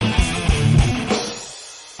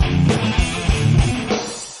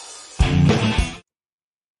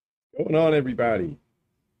Going on, everybody?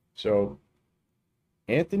 So,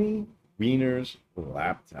 Anthony Weiner's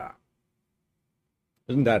laptop.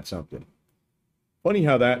 Isn't that something? Funny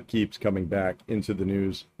how that keeps coming back into the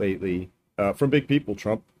news lately. From big people,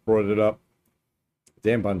 Trump brought it up.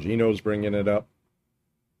 Dan Bongino's bringing it up.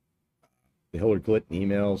 The Hillary Clinton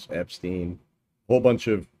emails, Epstein, a whole bunch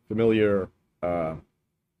of familiar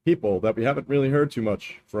people that we haven't really heard too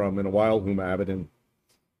much from in a while, whom Abaddon.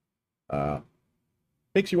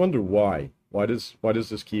 Makes you wonder why. Why does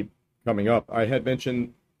this keep coming up? I had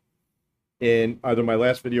mentioned in either my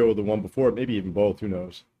last video or the one before, maybe even both, who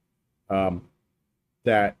knows,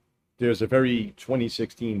 that there's a very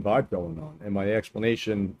 2016 vibe going on. And my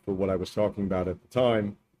explanation for what I was talking about at the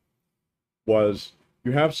time was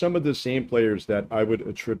you have some of the same players that I would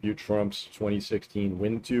attribute Trump's 2016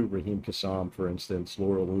 win to, Raheem Kassam, for instance,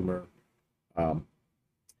 Laura Loomer,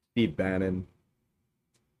 Steve Bannon,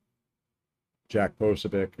 Jack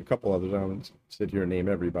Posobiec, a couple others. I don't sit here and name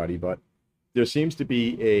everybody, but there seems to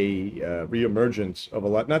be a reemergence of a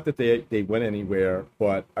lot. Not that they went anywhere,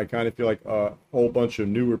 but I kind of feel like a whole bunch of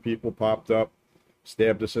newer people popped up,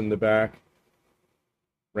 stabbed us in the back,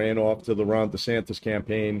 ran off to the Ron DeSantis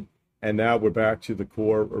campaign, and now we're back to the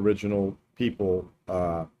core original people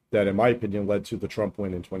that, in my opinion, led to the Trump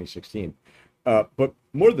win in 2016. But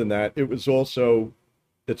more than that, it's also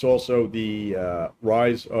the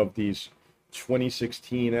rise of these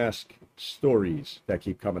 2016-esque stories that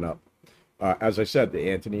keep coming up. As I said,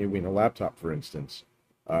 the Anthony Weiner laptop, for instance,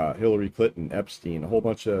 Hillary Clinton, Epstein, a whole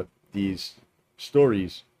bunch of these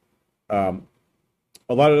stories. A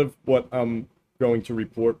lot of what I'm going to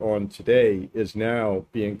report on today is now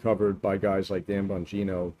being covered by guys like Dan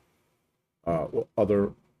Bongino,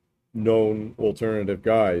 other known alternative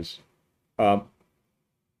guys.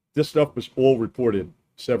 This stuff was all reported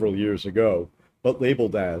several years ago, but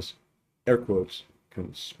labeled as, air quotes,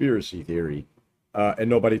 conspiracy theory. And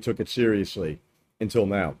nobody took it seriously until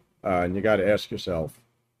now. And you got to ask yourself,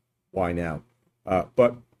 why now?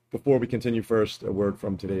 But before we continue, first, a word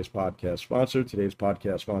from today's podcast sponsor. Today's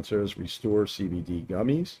podcast sponsor is Restore CBD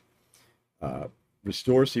Gummies.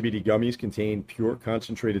 Restore CBD Gummies contain pure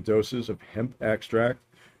concentrated doses of hemp extract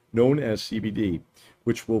known as CBD,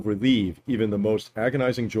 which will relieve even the most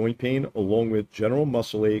agonizing joint pain, along with general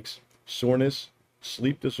muscle aches, soreness,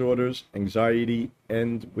 sleep disorders, anxiety,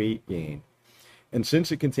 and weight gain. And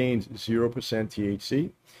since it contains 0%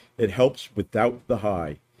 THC, it helps without the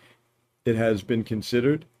high. It has been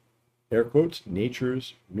considered, air quotes,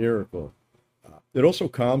 nature's miracle. It also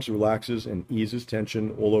calms, relaxes, and eases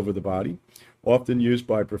tension all over the body, often used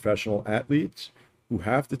by professional athletes who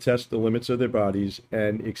have to test the limits of their bodies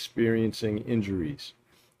and experiencing injuries.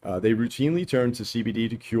 They routinely turn to CBD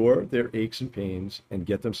to cure their aches and pains and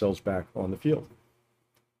get themselves back on the field.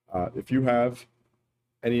 If you have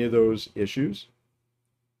any of those issues,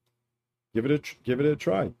 give it a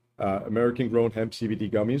try. American-grown hemp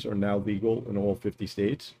CBD gummies are now legal in all 50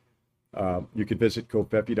 states. You can visit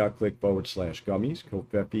covfefe.click/gummies,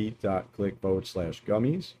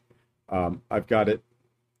 covfefe.click/gummies. I've got it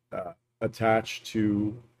attached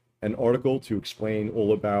to an article to explain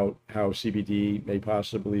all about how CBD may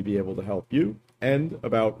possibly be able to help you and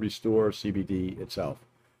about Restore CBD itself.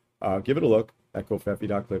 Give it a look at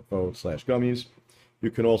covfefe.click/gummies. You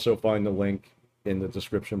can also find the link in the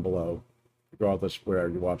description below. Regardless where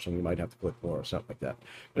you're watching, you might have to click more or something like that.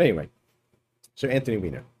 But anyway, so Anthony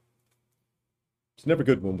Weiner. It's never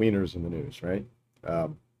good when Weiner's in the news, right?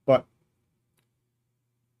 But,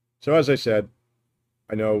 so as I said,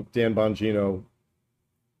 I know Dan Bongino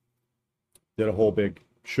did a whole big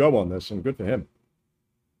show on this, and good for him.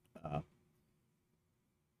 A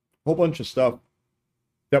whole bunch of stuff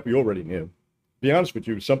that we already knew. To be honest with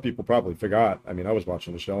you, some people probably forgot. I mean, I was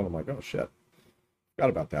watching the show, and I'm like, oh, shit. Forgot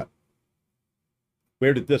about that.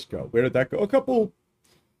 Where did this go? Where did that go? A couple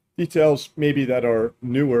details maybe that are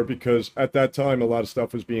newer, because at that time a lot of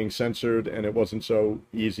stuff was being censored and it wasn't so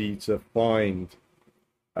easy to find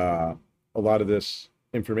a lot of this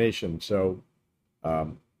information. So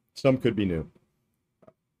some could be new.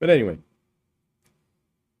 But anyway,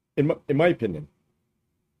 in my opinion,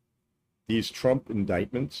 these Trump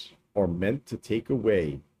indictments are meant to take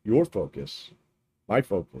away your focus, my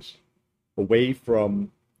focus, away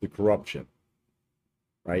from the corruption.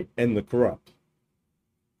 Right? And the corrupt.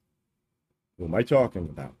 Who am I talking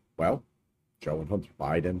about? Well, Joe and Hunter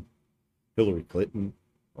Biden, Hillary Clinton,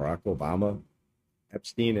 Barack Obama,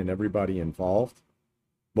 Epstein, and everybody involved.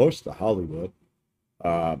 Most of Hollywood.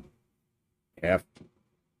 Half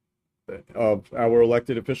of our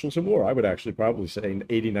elected officials and more. I would actually probably say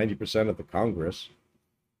 80-90% of the Congress.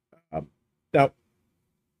 Now,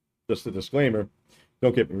 just a disclaimer,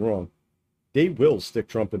 don't get me wrong. they will stick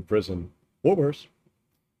Trump in prison, or worse,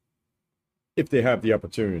 if they have the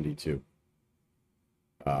opportunity to.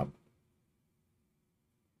 Um,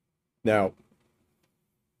 Now,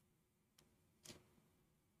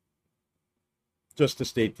 just to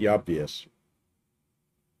state the obvious,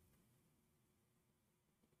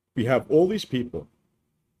 we have all these people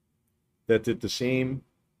that did the same,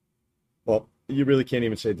 well, you really can't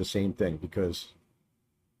even say the same thing because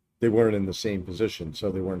they weren't in the same position,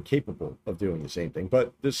 so they weren't capable of doing the same thing,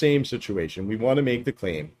 but the same situation. We want to make the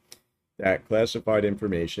claim that classified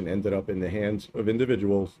information ended up in the hands of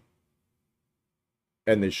individuals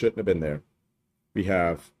and they shouldn't have been there. We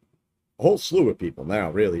have a whole slew of people now,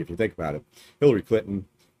 really, if you think about it. Hillary Clinton,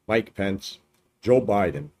 Mike Pence, Joe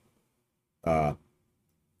Biden,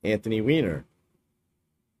 Anthony Weiner.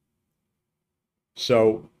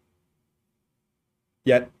 So,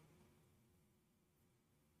 yet,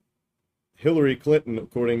 Hillary Clinton,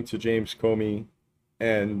 according to James Comey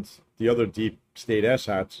and the other deep state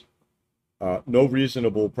asshats, no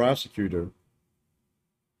reasonable prosecutor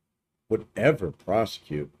would ever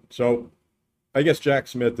prosecute. So, I guess Jack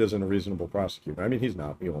Smith isn't a reasonable prosecutor. I mean, he's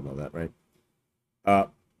not. We all know that, right?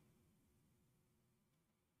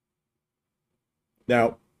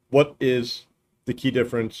 Now, what is the key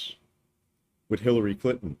difference with Hillary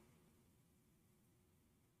Clinton?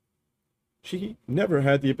 She never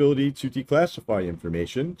had the ability to declassify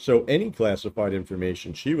information, so any classified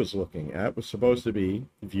information she was looking at was supposed to be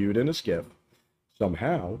viewed in a SCIF.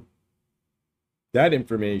 Somehow, that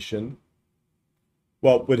information,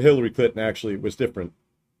 well, with Hillary Clinton, actually, it was different,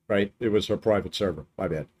 right? It was her private server. My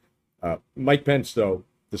bad. Mike Pence, though,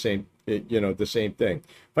 the same, the same thing.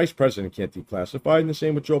 Vice President can't declassify, and the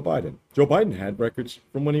same with Joe Biden. Joe Biden had records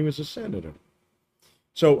from when he was a senator.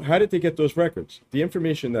 So how did they get those records? The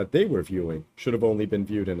information that they were viewing should have only been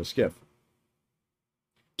viewed in a SCIF.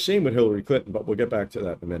 Same with Hillary Clinton, but we'll get back to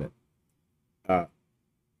that in a minute.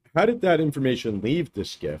 How did that information leave the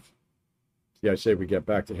SCIF? See, I say we get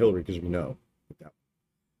back to Hillary because we know.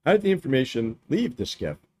 How did the information leave the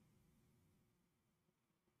SCIF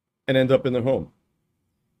and end up in their home?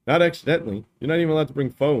 Not accidentally. You're not even allowed to bring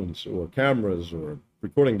phones or cameras or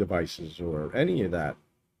recording devices or any of that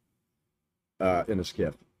in a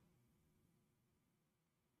SCIF.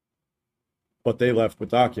 But they left with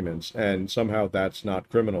documents, and somehow that's not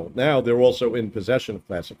criminal. Now they're also in possession of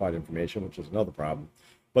classified information, which is another problem.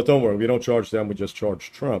 But don't worry, we don't charge them, we just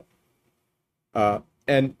charge Trump.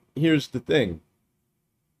 And here's the thing.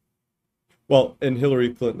 Well, and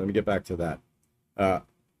Hillary Clinton, let me get back to that.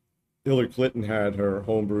 Hillary Clinton had her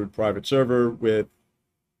homebrewed private server with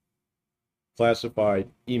classified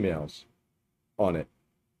emails on it.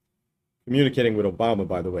 Communicating with Obama,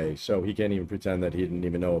 by the way, so he can't even pretend that he didn't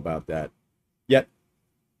even know about that. Yet,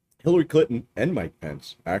 Hillary Clinton and Mike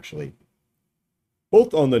Pence, actually,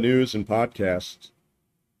 both on the news and podcasts,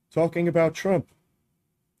 talking about Trump.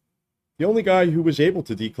 The only guy who was able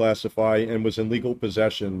to declassify and was in legal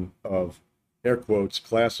possession of, air quotes,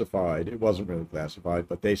 classified, it wasn't really classified,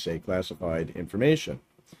 but they say classified information.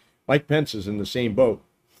 Mike Pence is in the same boat.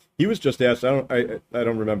 He was just asked, I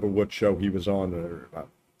don't remember what show he was on, or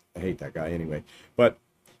I hate that guy anyway, but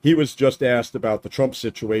he was just asked about the Trump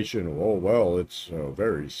situation. Oh, well, it's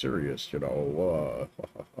very serious, Well,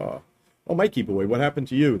 Mikey boy, what happened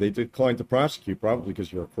to you? They declined to prosecute, probably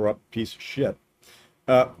because you're a corrupt piece of shit.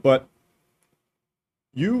 But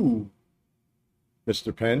you,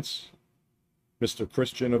 Mr. Pence, Mr.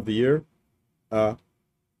 Christian of the Year,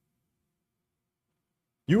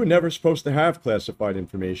 you were never supposed to have classified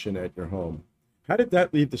information at your home. How did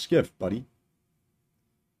that leave the SCIF, buddy?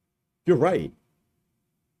 You're right.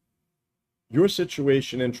 Your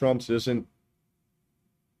situation and Trump's isn't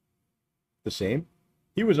the same.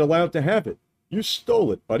 He was allowed to have it. You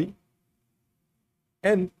stole it, buddy.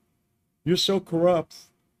 And you're so corrupt,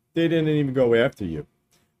 they didn't even go after you.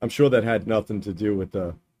 I'm sure that had nothing to do with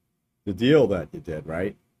the deal that you did,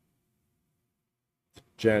 right?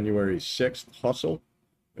 January 6th hustle.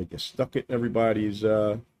 Like you stuck it in everybody's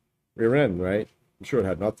rear end, right? I'm sure it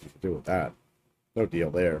had nothing to do with that. No deal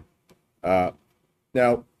there.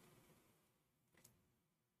 Now,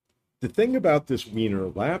 the thing about this Weiner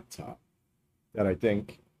laptop that I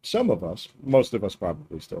think some of us, most of us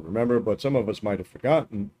probably still remember, but some of us might have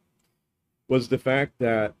forgotten, was the fact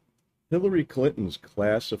that Hillary Clinton's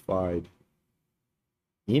classified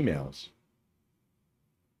emails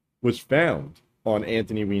was found on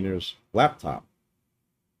Anthony Weiner's laptop.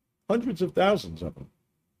 Hundreds of thousands of them,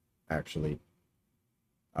 actually.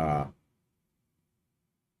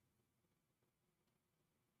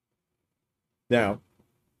 Now,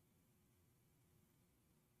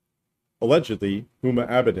 allegedly, Huma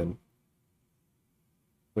Abedin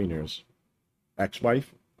Weiner's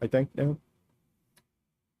ex-wife, I think now,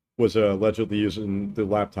 was allegedly using the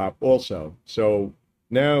laptop also. So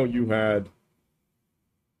now you had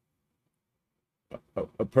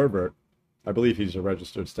a pervert. I believe he's a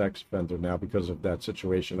registered sex offender now because of that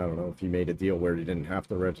situation. I don't know if he made a deal where he didn't have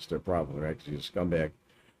to register, probably, right? Because he's a scumbag.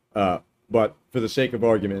 But for the sake of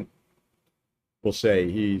argument, we'll say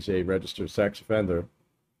he's a registered sex offender.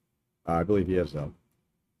 I believe he is, though.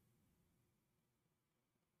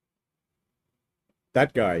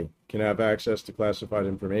 That guy can have access to classified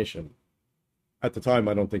information. At the time,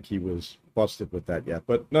 I don't think he was busted with that yet,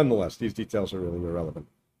 but nonetheless, these details are really irrelevant.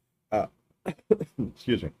 Uh,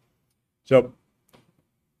 excuse me. So,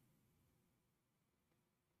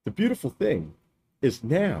 the beautiful thing is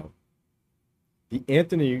now the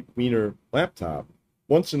Anthony Weiner laptop,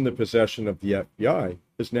 once in the possession of the FBI,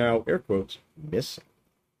 is now, air quotes, missing,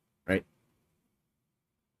 right?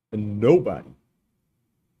 And nobody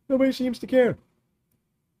seems to care.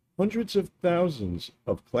 Hundreds of thousands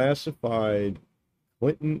of classified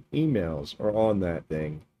Clinton emails are on that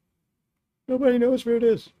thing. Nobody knows where it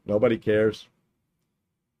is. Nobody cares.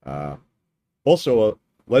 Also,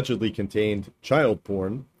 allegedly contained child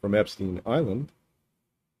porn from Epstein Island.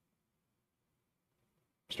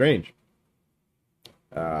 Strange.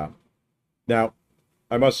 Now,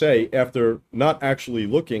 I must say, after not actually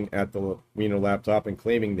looking at the Weiner laptop and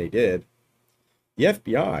claiming they did, the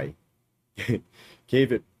FBI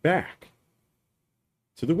gave it back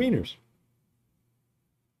to the Weiners.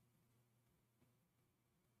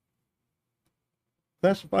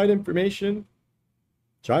 Classified information,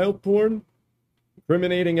 child porn,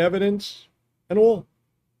 incriminating evidence, and all.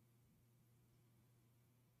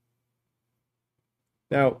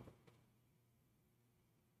 Now,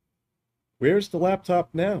 where's the laptop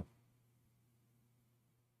now?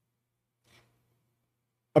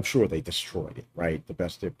 I'm sure they destroyed it, right? The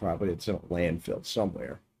best it probably, it's in a landfill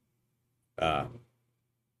somewhere.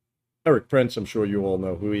 Eric Prince, I'm sure you all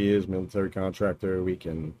know who he is, military contractor. We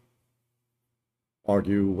can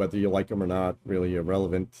argue whether you like him or not, really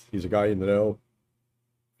irrelevant. He's a guy in the know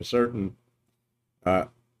for certain.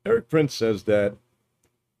 Eric Prince says that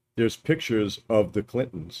there's pictures of the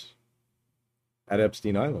Clintons at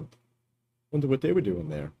Epstein Island. Wonder what they were doing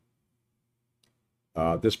there.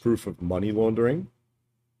 This proof of money laundering.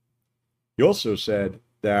 He also said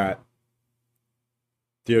that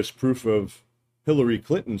there's proof of Hillary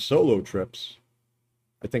Clinton solo trips,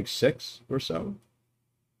 I think 6 or so,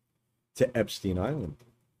 to Epstein Island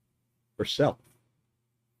herself.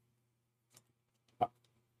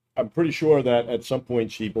 I'm pretty sure that at some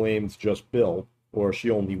point she blamed just Bill, or she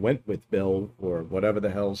only went with Bill, or whatever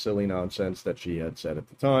the hell silly nonsense that she had said at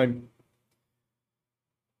the time.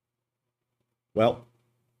 Well,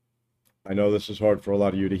 I know this is hard for a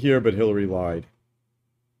lot of you to hear, but Hillary lied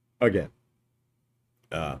again.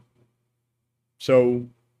 So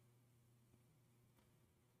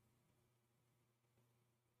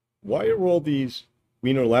why are all these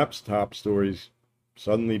Weiner laptop stories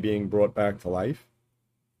suddenly being brought back to life?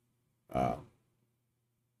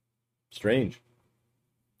 Strange.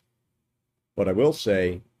 But I will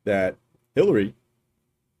say that Hillary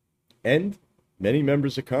and many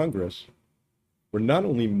members of Congress were not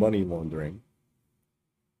only money laundering,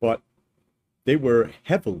 but they were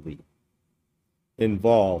heavily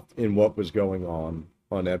involved in what was going on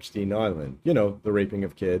Epstein Island. You know, the raping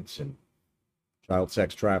of kids and child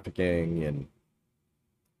sex trafficking and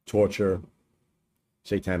torture,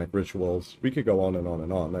 satanic rituals. We could go on and on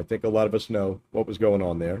and on. I think a lot of us know what was going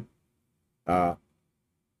on there.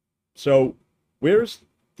 So where's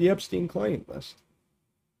the Epstein client list?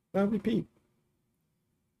 I'll repeat.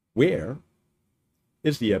 Where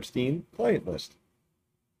is the Epstein client list?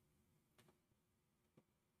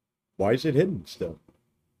 Why is it hidden still?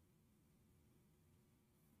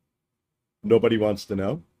 Nobody wants to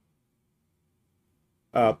know.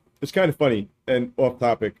 It's kind of funny and off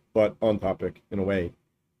topic, but on topic in a way.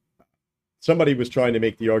 Somebody was trying to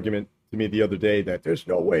make the argument to me the other day that there's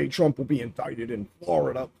no way Trump will be indicted in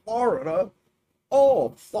Florida. Florida?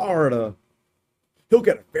 Oh, Florida. He'll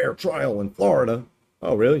get a fair trial in Florida.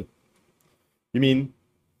 Oh, really? You mean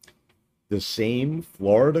the same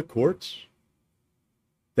Florida courts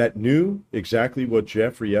that knew exactly what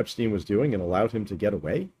Jeffrey Epstein was doing and allowed him to get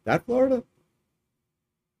away? That Florida?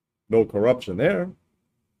 No corruption there.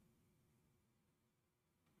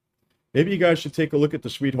 Maybe you guys should take a look at the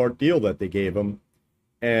sweetheart deal that they gave him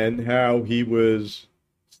and how he was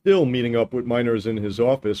still meeting up with minors in his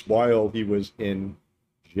office while he was in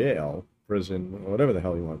jail, prison, whatever the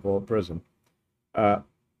hell you want to call it, prison,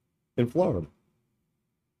 in Florida.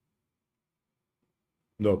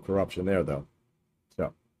 No corruption there, though.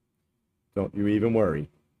 So Don't you even worry.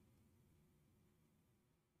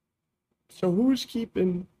 So who's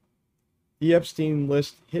keeping the Epstein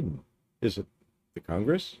list hidden? Is it the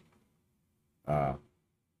Congress? Uh,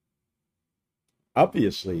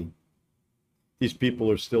 Obviously, these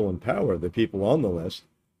people are still in power, the people on the list.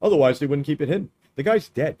 Otherwise, they wouldn't keep it hidden. The guy's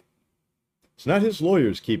dead. It's not his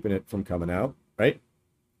lawyers keeping it from coming out, right?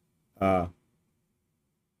 Uh,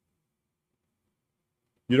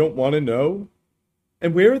 you don't want to know.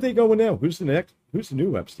 And where are they going now? Who's the next? Who's the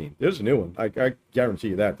new Epstein? There's a new one. I guarantee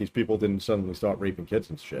you that. These people didn't suddenly start raping kids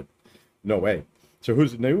and shit. No way. So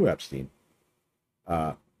who's the new Epstein?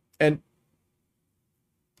 And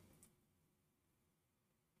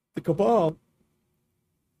the cabal,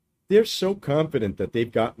 they're so confident that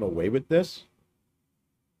they've gotten away with this.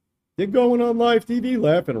 They're going on live TV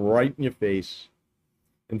laughing right in your face,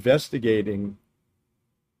 investigating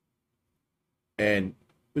and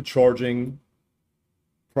charging,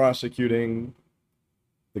 prosecuting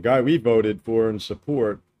the guy we voted for and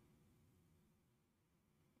support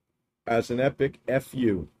as an epic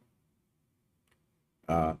FU.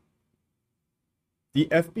 The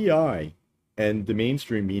FBI and the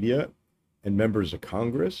mainstream media and members of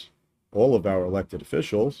Congress, all of our elected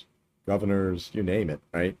officials, governors, you name it,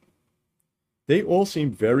 right? They all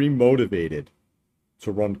seem very motivated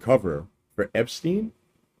to run cover for Epstein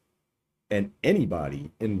and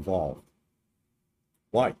anybody involved.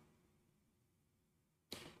 Why?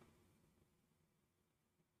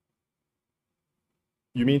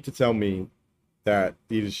 You mean to tell me that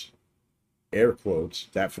these air quotes,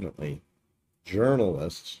 definitely,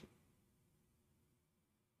 journalists,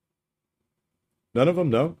 none of them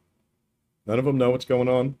know? None of them know what's going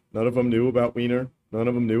on. None of them knew about Weiner. None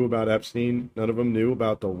of them knew about Epstein. None of them knew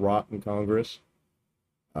about the rot in Congress.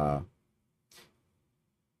 The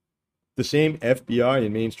same FBI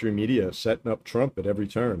and mainstream media setting up Trump at every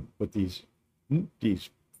turn with these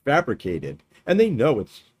fabricated, and they know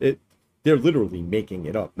it. They're literally making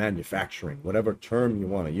it up, manufacturing, whatever term you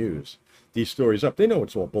want to use, these stories up. They know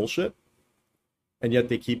it's all bullshit, and yet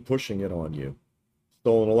they keep pushing it on you.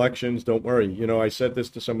 Stolen elections, don't worry. You know, I said this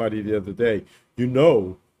to somebody the other day. You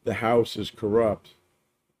know the House is corrupt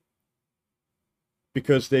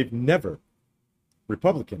because they've never,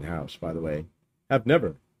 Republican House, by the way, have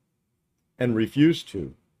never and refused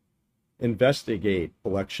to investigate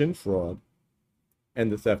election fraud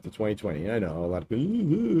and the theft of 2020. I know a lot of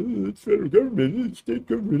people, it's federal government, it's state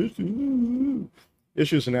government.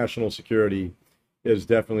 Issues of national security is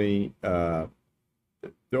definitely the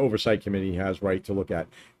oversight committee has right to look at.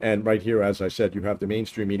 And right here, as I said, you have the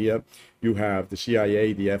mainstream media, you have the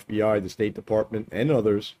CIA, the FBI, the State Department, and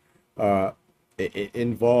others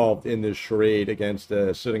involved in this charade against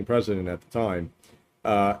the sitting president at the time.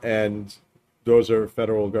 And those are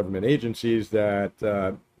federal government agencies that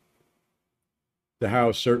the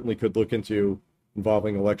House certainly could look into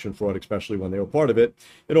involving election fraud, especially when they were part of it.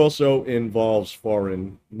 It also involves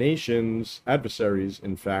foreign nations, adversaries,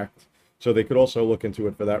 in fact. So they could also look into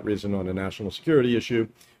it for that reason on a national security issue.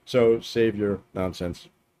 So save your nonsense.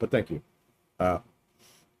 But thank you. And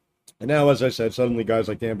now, as I said, suddenly guys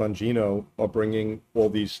like Dan Bongino are bringing all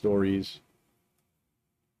these stories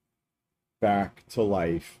back to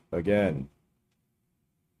life again.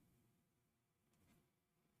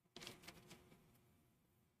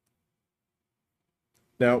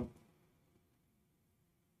 Now,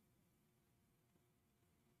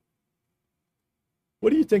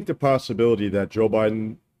 what do you think the possibility that Joe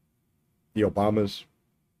Biden, the Obamas,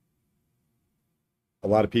 a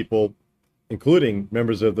lot of people, including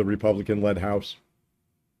members of the Republican-led House,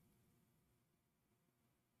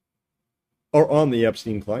 are on the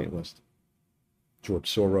Epstein client list? George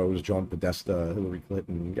Soros, John Podesta, Hillary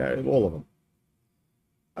Clinton, all of them.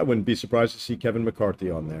 I wouldn't be surprised to see Kevin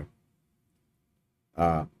McCarthy on there.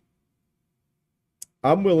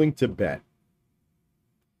 I'm willing to bet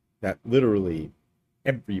that literally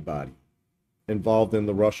everybody involved in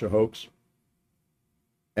the Russia hoax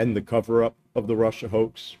and the cover-up of the Russia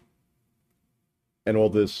hoax and all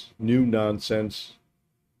this new nonsense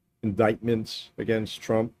indictments against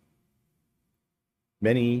Trump,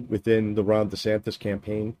 many within the Ron DeSantis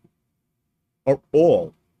campaign, are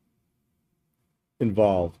all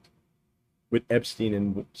involved with Epstein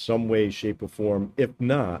in some way, shape, or form, if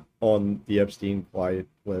not on the Epstein client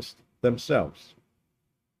list themselves.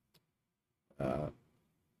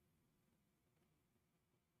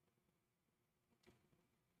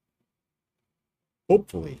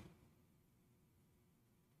 Hopefully,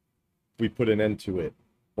 we put an end to it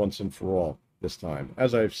once and for all this time.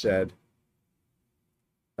 As I've said,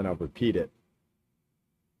 and I'll repeat it,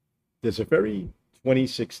 there's a very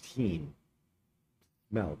 2016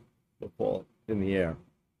 smell football in the air.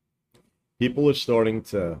 People are starting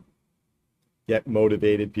to get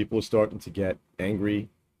motivated. People are starting to get angry.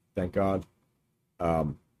 Thank God.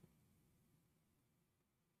 Um,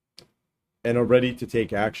 and are ready to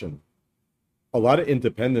take action. A lot of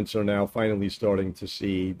independents are now finally starting to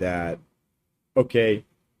see that, okay,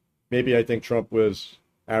 maybe I think Trump was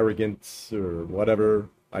arrogant or whatever.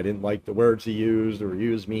 I didn't like the words he used or he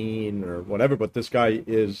was mean or whatever, but this guy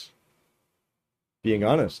is being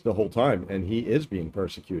honest the whole time and he is being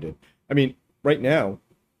persecuted. I mean, right now,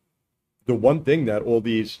 the one thing that all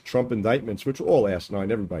these Trump indictments, which are all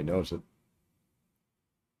asinine, everybody knows it,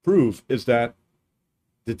 prove is that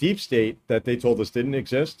the deep state that they told us didn't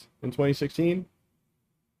exist in 2016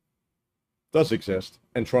 does exist,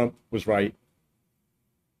 and Trump was right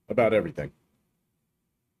about everything.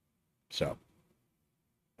 So,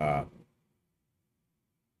 uh,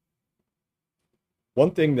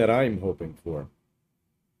 one thing that I'm hoping for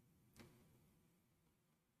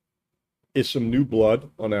is some new blood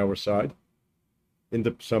on our side,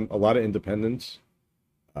 a lot of independents,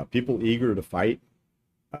 people eager to fight,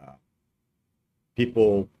 uh,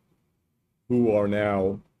 people who are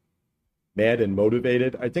now mad and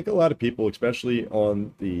motivated. I think a lot of people, especially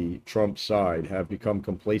on the Trump side, have become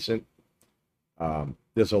complacent.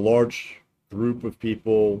 There's a large group of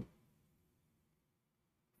people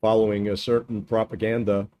following a certain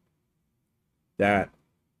propaganda that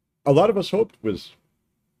a lot of us hoped was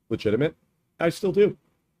legitimate. I still do.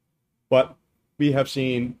 But we have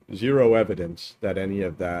seen zero evidence that any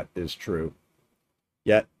of that is true.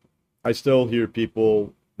 Yet, I still hear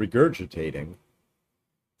people regurgitating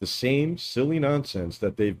the same silly nonsense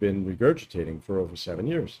that they've been regurgitating for over 7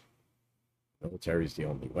 years. Military's the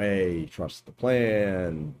only way, trust the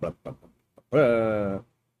plan, blah, blah, blah,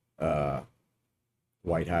 blah.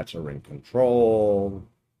 White hats are in control.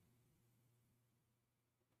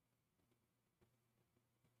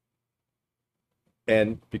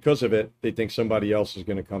 And because of it, they think somebody else is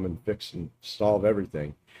going to come and fix and solve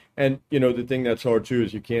everything. And, the thing that's hard too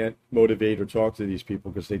is you can't motivate or talk to these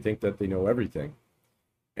people because they think that they know everything.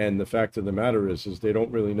 And the fact of the matter is they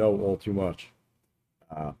don't really know all too much.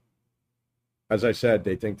 As I said,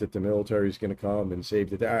 they think that the military is going to come and save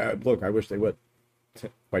the day. Look, I wish they would,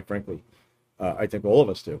 quite frankly. I think all of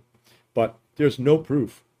us do. But there's no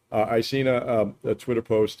proof. I seen a Twitter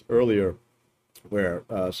post earlier where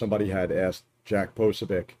somebody had asked Jack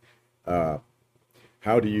Posobiec,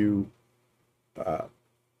 how do you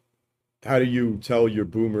tell your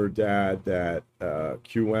boomer dad that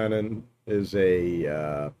QAnon is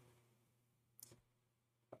a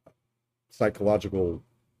psychological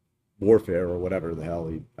warfare or whatever the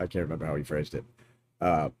hell I can't remember how he phrased it.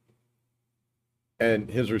 And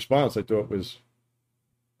his response, I thought was,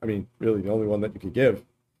 really the only one that you could give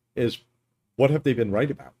is, what have they been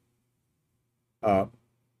right about?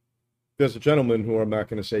 There's a gentleman who I'm not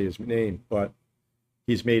going to say his name, but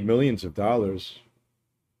he's made millions of dollars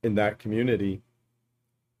in that community,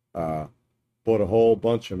 bought a whole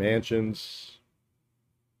bunch of mansions,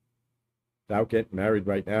 out getting married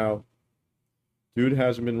right now. Dude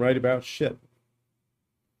hasn't been right about shit.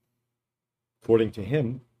 According to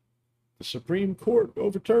him, the Supreme Court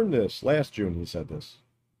overturned this. Last June, he said this.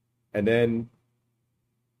 And then,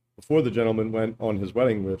 before the gentleman went on his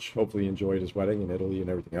wedding, which hopefully he enjoyed his wedding in Italy and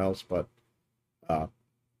everything else, but before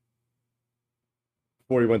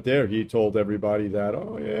he went there, he told everybody that,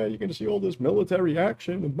 oh, yeah, you're going to see all this military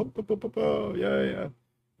action, and yeah.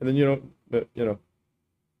 And then, you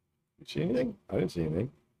see anything? I didn't see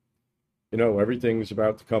anything. Everything's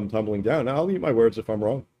about to come tumbling down. Now, I'll eat my words if I'm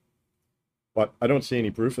wrong. But I don't see any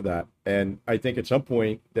proof of that. And I think at some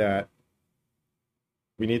point that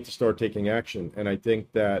we need to start taking action. And I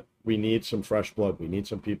think that we need some fresh blood. We need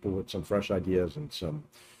some people with some fresh ideas and some,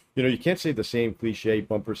 you can't say the same cliche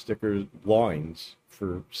bumper sticker lines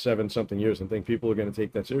for 7-something years and think people are going to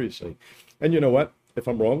take that seriously. And you know what? If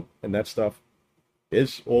I'm wrong and that stuff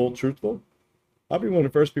is all truthful, I'll be one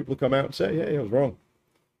of the first people to come out and say, hey, I was wrong.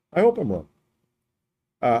 I hope I'm wrong.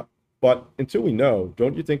 But until we know,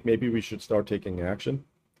 don't you think maybe we should start taking action?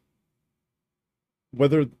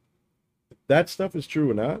 Whether that stuff is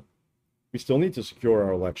true or not, we still need to secure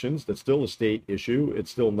our elections. That's still a state issue.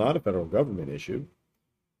 It's still not a federal government issue.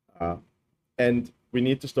 And we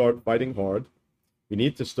need to start fighting hard. We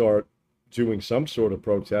need to start doing some sort of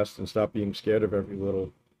protest and stop being scared of every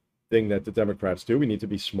little thing that the Democrats do. We need to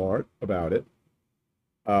be smart about it.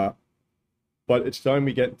 But it's time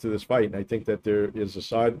we get into this fight. And I think that there is a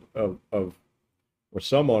side of or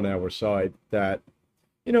some on our side that,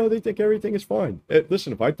 they think everything is fine.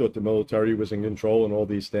 Listen, if I thought the military was in control and all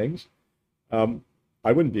these things,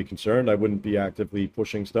 I wouldn't be concerned. I wouldn't be actively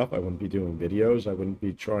pushing stuff. I wouldn't be doing videos. I wouldn't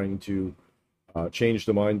be trying to change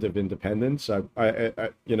the mind of independents. I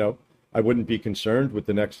wouldn't be concerned with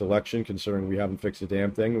the next election, considering we haven't fixed a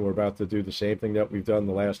damn thing. And we're about to do the same thing that we've done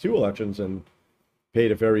the last two elections and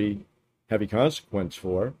paid a very heavy consequence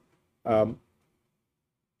for. Um,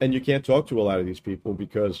 and you can't talk to a lot of these people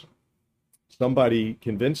because somebody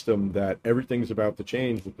convinced them that everything's about to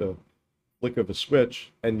change with the flick of a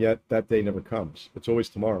switch, and yet that day never comes. It's always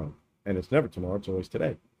tomorrow, and it's never tomorrow. It's always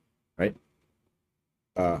today, right?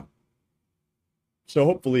 Uh, so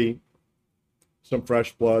hopefully, some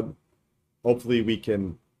fresh blood. Hopefully, we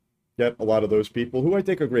can get a lot of those people who I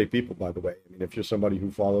think are great people, by the way. I mean, if you're somebody who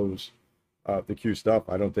follows the Q stuff,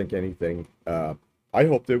 I don't think anything. I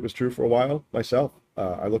hoped it was true for a while myself.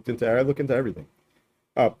 I look into everything,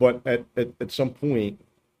 but at some point,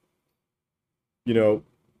 you know,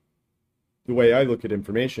 the way I look at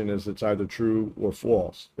information is it's either true or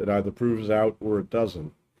false. It either proves out or it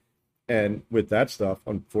doesn't. And with that stuff,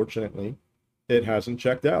 unfortunately, it hasn't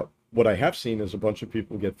checked out. What I have seen is a bunch of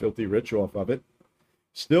people get filthy rich off of it,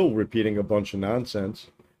 still repeating a bunch of nonsense,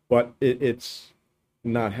 but it's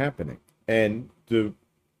not happening. And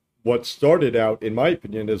what started out, in my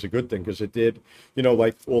opinion, is a good thing because it did,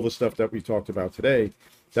 like all the stuff that we talked about today,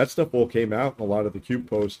 that stuff all came out in a lot of the Cube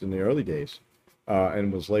posts in the early days.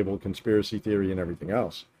 And was labeled conspiracy theory and everything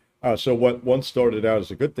else. So what once started out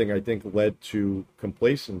as a good thing, I think, led to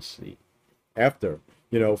complacency after.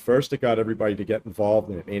 First it got everybody to get involved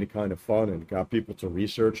and it made it kind of fun and got people to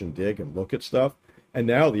research and dig and look at stuff. And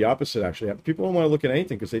now the opposite actually happens. People don't want to look at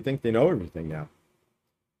anything because they think they know everything now.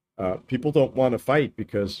 People don't want to fight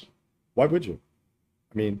because why would you?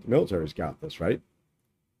 I mean, the military's got this, right?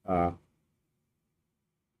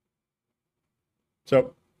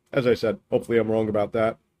 So as I said, hopefully I'm wrong about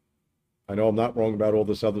that. I know I'm not wrong about all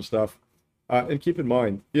this other stuff. And keep in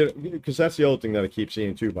mind, because that's the other thing that I keep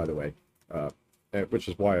seeing too, by the way, which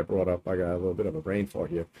is why I got a little bit of a brain fart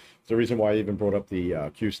here. It's the reason why I even brought up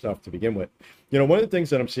the Q stuff to begin with. One of the things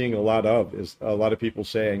that I'm seeing a lot of is a lot of people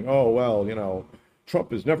saying, oh, well,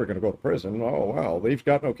 Trump is never going to go to prison. Oh, well, they've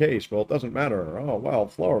got no case. Well, it doesn't matter. Oh, well,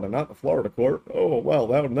 Florida, not the Florida court. Oh, well,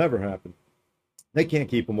 that'll never happen. They can't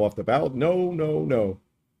keep him off the ballot. No, no, no.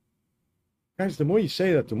 Guys, the more you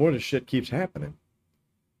say that, the more this shit keeps happening.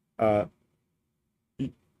 As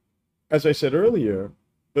I said earlier,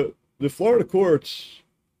 the Florida courts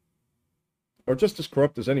are just as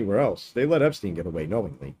corrupt as anywhere else. They let Epstein get away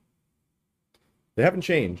knowingly. They haven't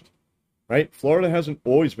changed, right? Florida hasn't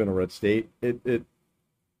always been a red state. It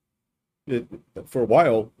for a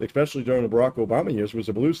while, especially during the Barack Obama years, was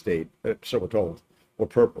a blue state, so we're told, or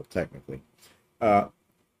purple technically.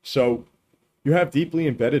 So you have deeply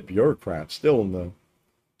embedded bureaucrats still in the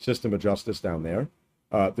system of justice down there.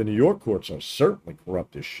 The New York courts are certainly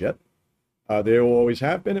corrupt as shit. They always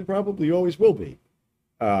have been and probably always will be.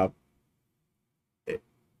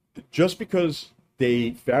 Just because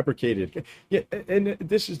they fabricated, yeah, and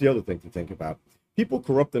this is the other thing to think about. People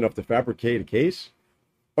corrupt enough to fabricate a case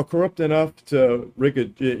are corrupt enough to rig a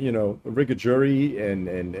jury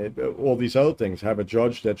and all these other things. Have a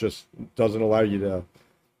judge that just doesn't allow you to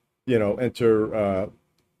enter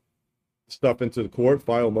stuff into the court,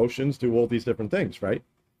 file motions, do all these different things, right?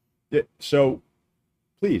 So,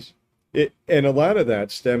 please. And a lot of that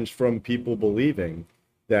stems from people believing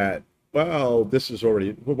that, well,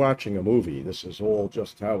 we're watching a movie. This is all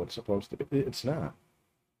just how it's supposed to be. It's not.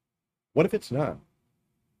 What if it's not?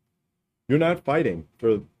 You're not fighting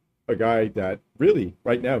for a guy that really,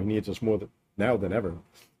 right now, he needs us more now than ever.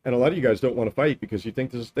 And a lot of you guys don't want to fight because you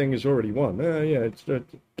think this thing is already won. Yeah,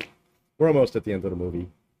 we're almost at the end of the movie.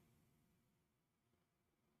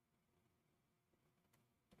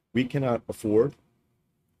 We cannot afford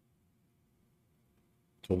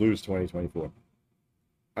to lose 2024.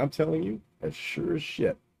 I'm telling you, as sure as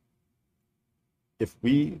shit, if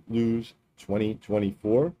we lose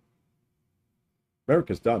 2024,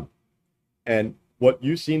 America's done. And what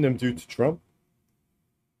you've seen them do to Trump,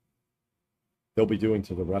 they'll be doing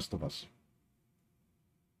to the rest of us.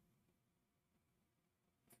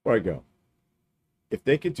 Before I go, if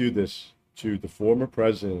they could do this to the former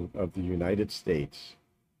president of the United States,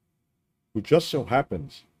 who just so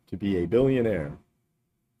happens to be a billionaire,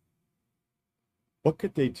 what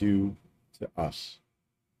could they do to us?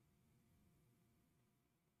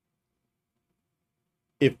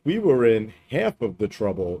 If we were in half of the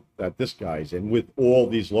trouble that this guy's in with all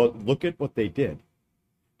these laws, look at what they did.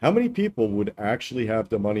 How many people would actually have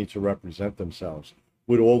the money to represent themselves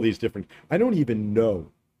with all these different... I don't even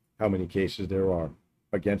know how many cases there are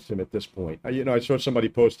against him at this point. I saw somebody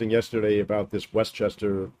posting yesterday about this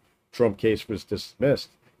Westchester Trump case was dismissed.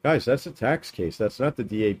 Guys, that's a tax case. That's not the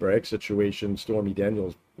DA Bragg situation, Stormy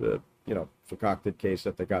Daniels, concocted case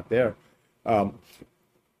that they got there.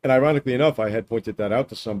 And ironically enough, I had pointed that out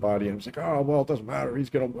to somebody, and I was like, "Oh, well, it doesn't matter. He's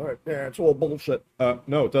gonna, yeah, it's all bullshit."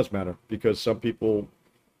 No, it does matter because some people,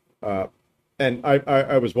 and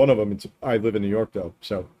I was one of them. I live in New York though,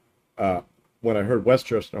 so when I heard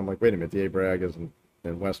Westchester, I'm like, "Wait a minute, DA Bragg is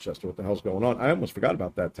in Westchester. What the hell's going on?" I almost forgot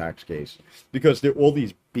about that tax case because there are all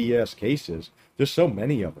these BS cases. There's so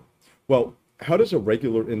many of them. Well, how does a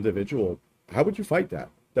regular individual? How would you fight that?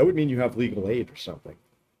 That would mean you have legal aid or something,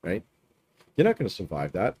 right? You're not going to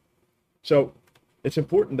survive that. So it's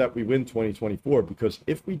important that we win 2024 because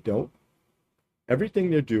if we don't, everything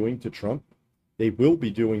they're doing to Trump, they will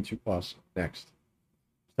be doing to us next.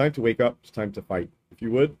 It's time to wake up. It's time to fight. If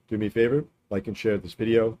you would, do me a favor, like and share this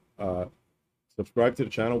video. Subscribe to the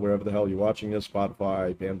channel wherever the hell you're watching this,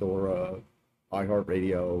 Spotify, Pandora,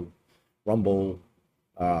 iHeartRadio, Rumble.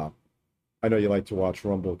 I know you like to watch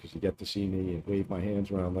Rumble because you get to see me and wave my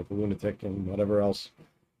hands around like a lunatic and whatever else.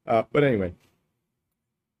 But anyway,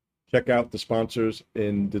 check out the sponsors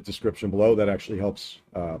in the description below. That actually helps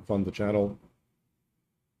fund the channel.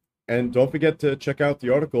 And don't forget to check out the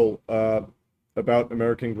article about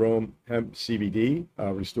American-grown hemp CBD,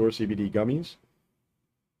 Restore CBD gummies.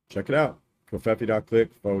 Check it out.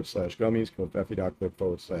 Covfefe.click/gummies,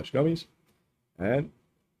 Covfefe.click/gummies. And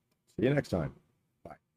see you next time.